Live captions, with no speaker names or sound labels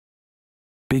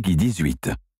Peggy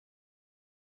 18.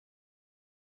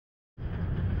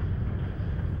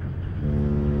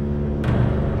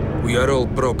 We are all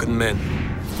broken men.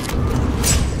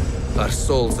 Our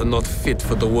souls are not fit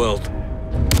for the world.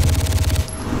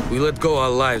 We let go our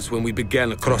lives when we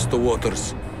began across the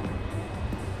waters.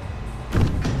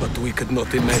 But we could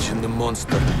not imagine the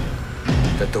monster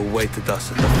that awaited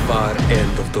us at the far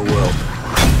end of the world.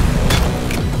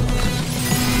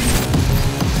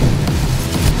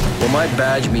 Well, my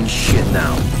badge means shit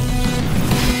now.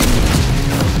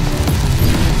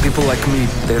 People like me,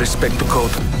 they respect the code.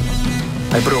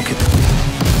 I broke it.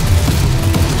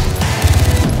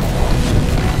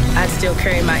 I'd still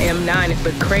carry my M9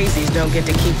 but crazies don't get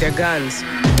to keep their guns.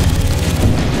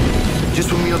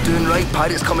 Just when we are doing right,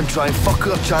 pirates come and try and fuck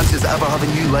our chances of ever having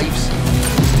new lives.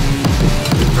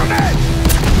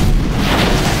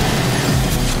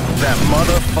 That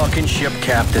motherfucking ship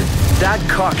captain, that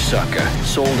cocksucker,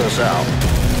 sold us out.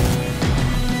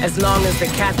 As long as the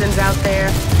captain's out there,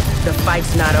 the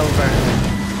fight's not over.